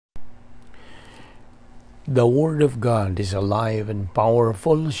The Word of God is alive and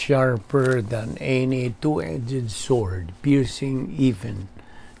powerful, sharper than any two-edged sword, piercing even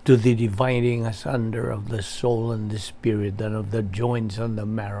to the dividing asunder of the soul and the spirit, and of the joints and the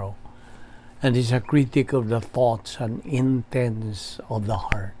marrow, and is a critic of the thoughts and intents of the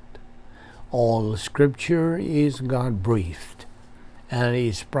heart. All Scripture is God-breathed, and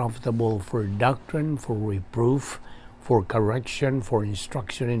is profitable for doctrine, for reproof, for correction, for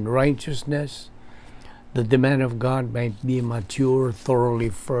instruction in righteousness, that the man of God might be mature, thoroughly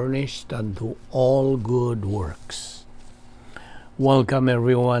furnished unto all good works. Welcome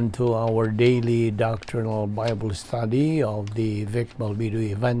everyone to our daily doctrinal Bible study of the Balbido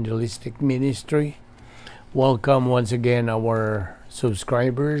Evangelistic Ministry. Welcome once again our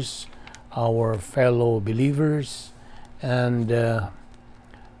subscribers, our fellow believers, and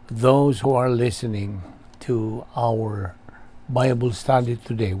those who are listening to our Bible study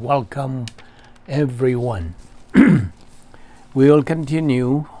today. Welcome everyone. We will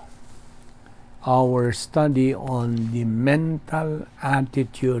continue our study on the mental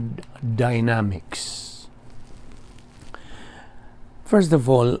attitude dynamics. First of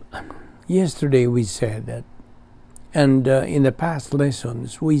all, yesterday we said that, and in the past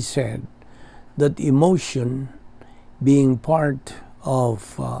lessons we said that emotion, being part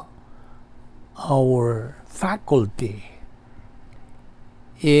of our faculty,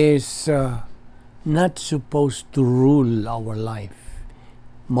 is not supposed to rule our life,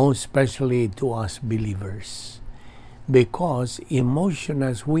 most especially to us believers, because emotion,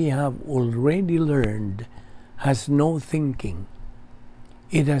 as we have already learned, has no thinking.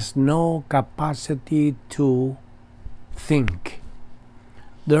 It has no capacity to think.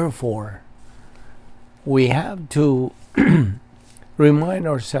 Therefore, we have to remind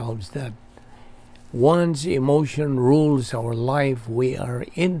ourselves that once emotion rules our life, we are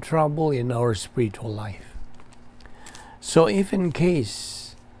in trouble in our spiritual life. So if in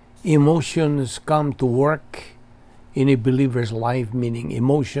case emotions come to work in a believer's life, meaning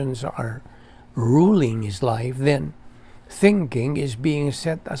emotions are ruling his life, then thinking is being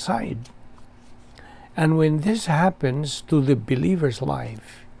set aside. And when this happens to the believer's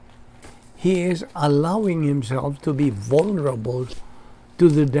life, he is allowing himself to be vulnerable to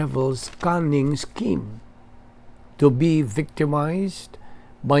the devil's cunning scheme, to be victimized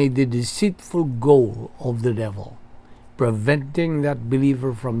by the deceitful goal of the devil, preventing that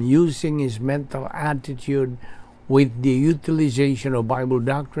believer from using his mental attitude with the utilization of Bible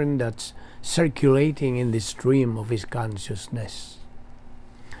doctrine that's circulating in the stream of his consciousness.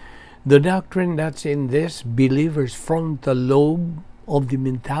 The doctrine that's in this believer's frontal lobe of the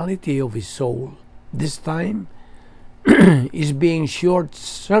mentality of his soul, this time, is being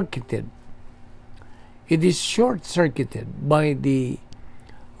short-circuited. It is short-circuited by the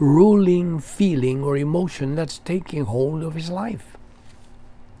ruling feeling or emotion that's taking hold of his life.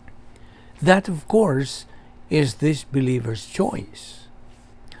 That, of course, is this believer's choice.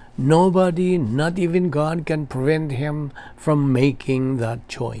 Nobody, not even God, can prevent him from making that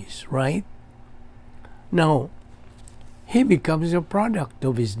choice, right? Now, he becomes a product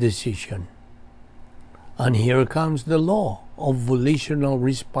of his decision. And here comes the law of volitional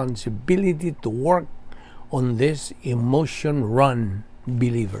responsibility to work on this emotion-run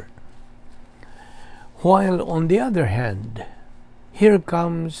believer. While on the other hand, here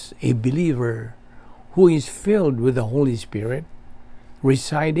comes a believer who is filled with the Holy Spirit,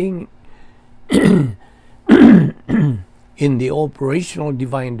 residing in the operational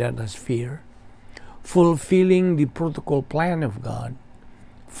divine atmosphere, fulfilling the protocol plan of God,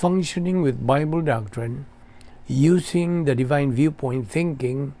 functioning with Bible doctrine, using the divine viewpoint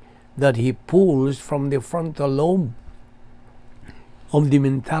thinking that he pulls from the frontal lobe of the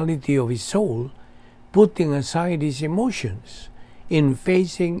mentality of his soul, putting aside his emotions in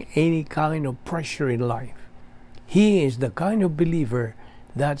facing any kind of pressure in life. He is the kind of believer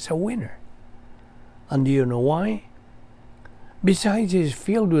that's a winner. And do you know why? Besides he is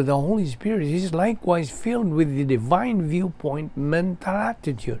filled with the Holy Spirit, he is likewise filled with the divine viewpoint mental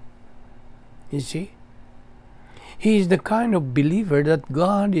attitude. You see? He is the kind of believer that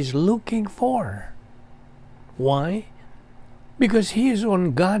God is looking for. Why? Because he is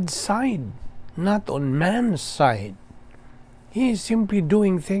on God's side, not on man's side. He is simply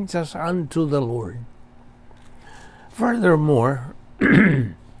doing things as unto the Lord. Furthermore,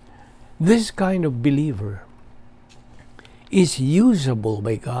 this kind of believer is usable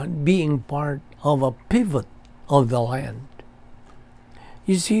by God, being part of a pivot of the land.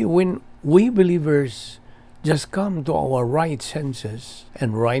 You see, when we believers just come to our right senses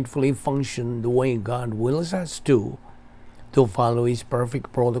and rightfully function the way God wills us to follow His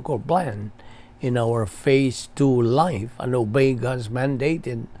perfect protocol plan, in our phase 2 life and obey God's mandate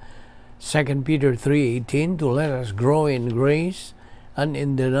in 2 Peter 3:18 to let us grow in grace and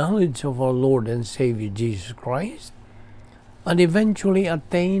in the knowledge of our Lord and Savior Jesus Christ, and eventually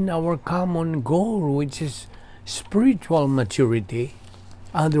attain our common goal, which is spiritual maturity,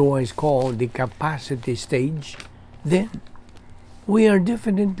 otherwise called the capacity stage, then we are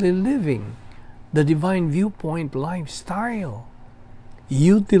definitely living the divine viewpoint lifestyle,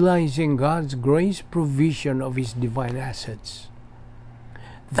 utilizing God's grace provision of His divine assets.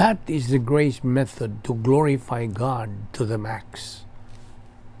 That is the grace method to glorify God to the max.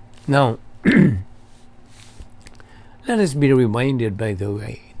 Now, let us be reminded, by the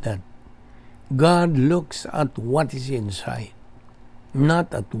way, that God looks at what is inside,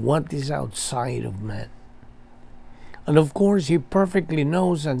 not at what is outside of man. And of course, He perfectly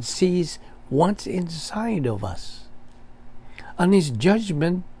knows and sees what's inside of us. And His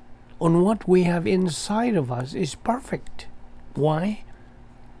judgment on what we have inside of us is perfect. Why?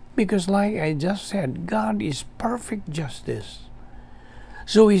 Because like I just said, God is perfect justice.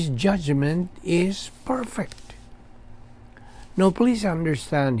 So His judgment is perfect. Now please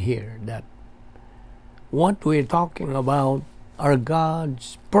understand here that what we're talking about are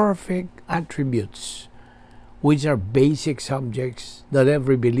God's perfect attributes, which are basic subjects that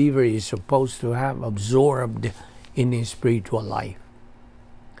every believer is supposed to have absorbed in his spiritual life.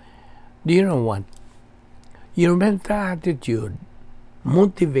 Do you know what? Your mental attitude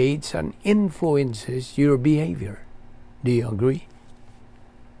motivates and influences your behavior. Do you agree?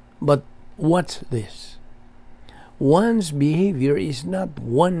 But what's this? One's behavior is not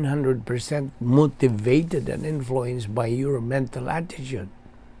 100% motivated and influenced by your mental attitude.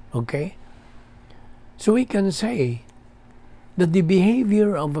 Okay? So we can say that the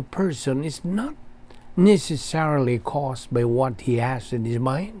behavior of a person is not necessarily caused by what he has in his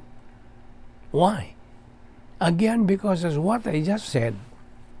mind. Why? Again, because as what I just said,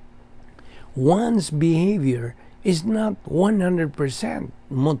 one's behavior is not 100%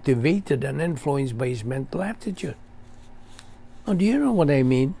 motivated and influenced by his mental attitude. Now, do you know what I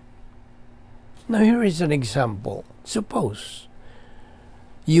mean? Now, here is an example. Suppose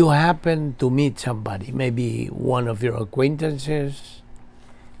you happen to meet somebody, maybe one of your acquaintances,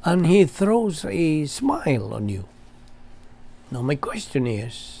 and he throws a smile on you. Now, my question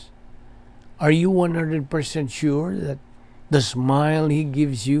is, are you 100% sure that the smile he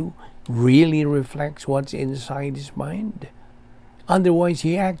gives you really reflects what's inside his mind? Otherwise,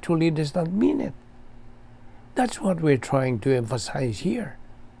 he actually does not mean it. That's what we're trying to emphasize here.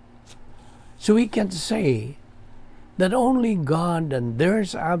 So we can say that only God, and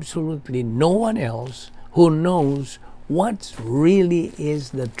there's absolutely no one else who knows what really is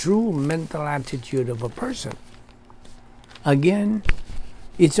the true mental attitude of a person. Again,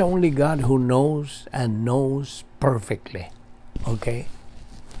 it's only God who knows and knows perfectly. Okay?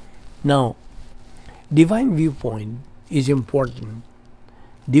 Now, divine viewpoint is important.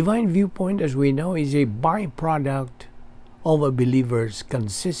 Divine viewpoint, as we know, is a byproduct of a believer's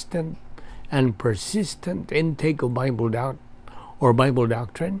consistent and persistent intake of Bible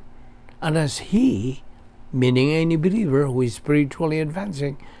doctrine. And as he, meaning any believer who is spiritually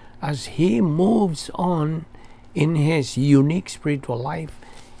advancing, as he moves on in his unique spiritual life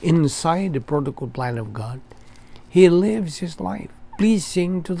inside the protocol plan of God, he lives his life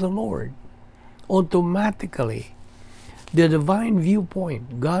pleasing to the Lord. Automatically, the divine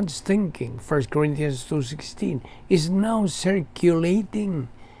viewpoint, God's thinking, 1 Corinthians 2:16, is now circulating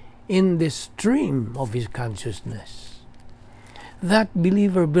in the stream of his consciousness. That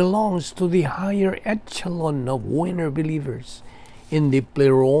believer belongs to the higher echelon of winner believers in the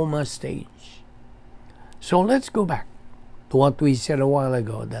pleroma stage. So let's go back to what we said a while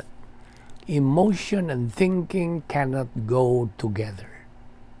ago, that emotion and thinking cannot go together.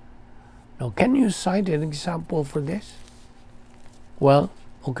 Now, can you cite an example for this? Well,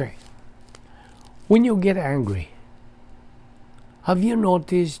 okay. When you get angry, have you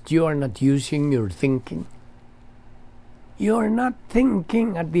noticed you are not using your thinking? You are not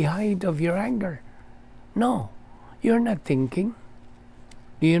thinking at the height of your anger. No, you're not thinking.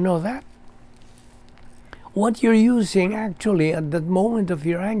 Do you know that? What you're using actually at that moment of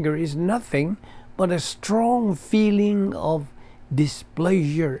your anger is nothing but a strong feeling of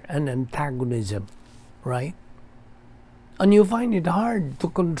displeasure and antagonism, right? And you find it hard to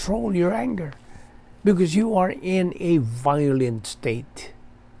control your anger because you are in a violent state.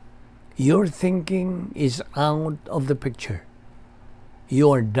 Your thinking is out of the picture. You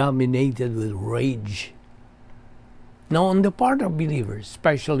are dominated with rage. Now, on the part of believers,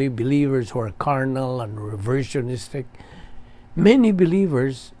 especially believers who are carnal and reversionistic, many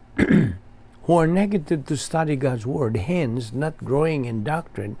believers who who are negative to study God's Word, hence not growing in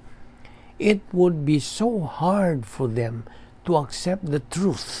doctrine, it would be so hard for them to accept the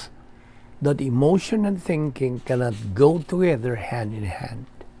truth that emotion and thinking cannot go together hand in hand.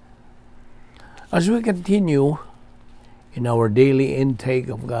 As we continue in our daily intake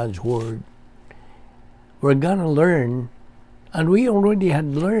of God's Word, we're going to learn, and we already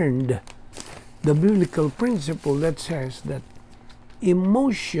had learned, the biblical principle that says that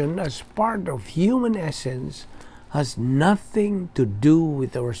emotion as part of human essence has nothing to do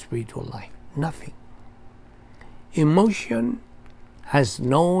with our spiritual life. Nothing. Emotion has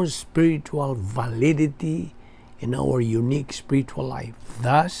no spiritual validity in our unique spiritual life.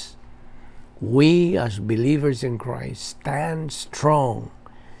 Thus, we as believers in Christ stand strong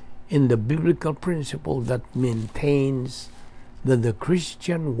in the biblical principle that maintains that the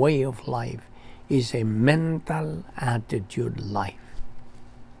Christian way of life is a mental attitude life.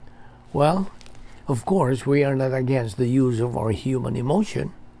 Well, of course, we are not against the use of our human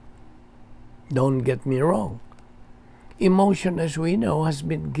emotion. Don't get me wrong. Emotion, as we know, has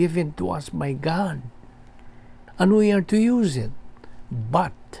been given to us by God, and we are to use it.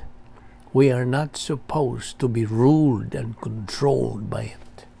 But we are not supposed to be ruled and controlled by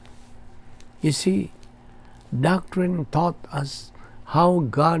it. You see, doctrine taught us how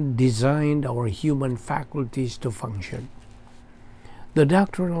God designed our human faculties to function. The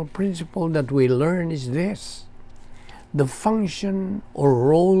doctrinal principle that we learn is this: the function or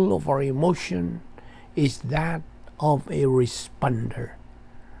role of our emotion is that of a responder,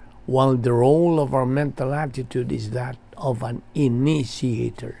 while the role of our mental attitude is that of an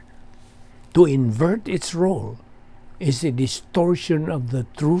initiator. To invert its role is a distortion of the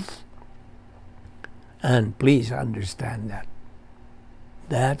truth, and please understand that.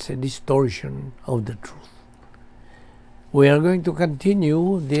 That's a distortion of the truth. We are going to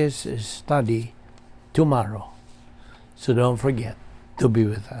continue this study tomorrow, so don't forget to be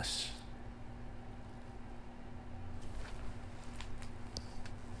with us.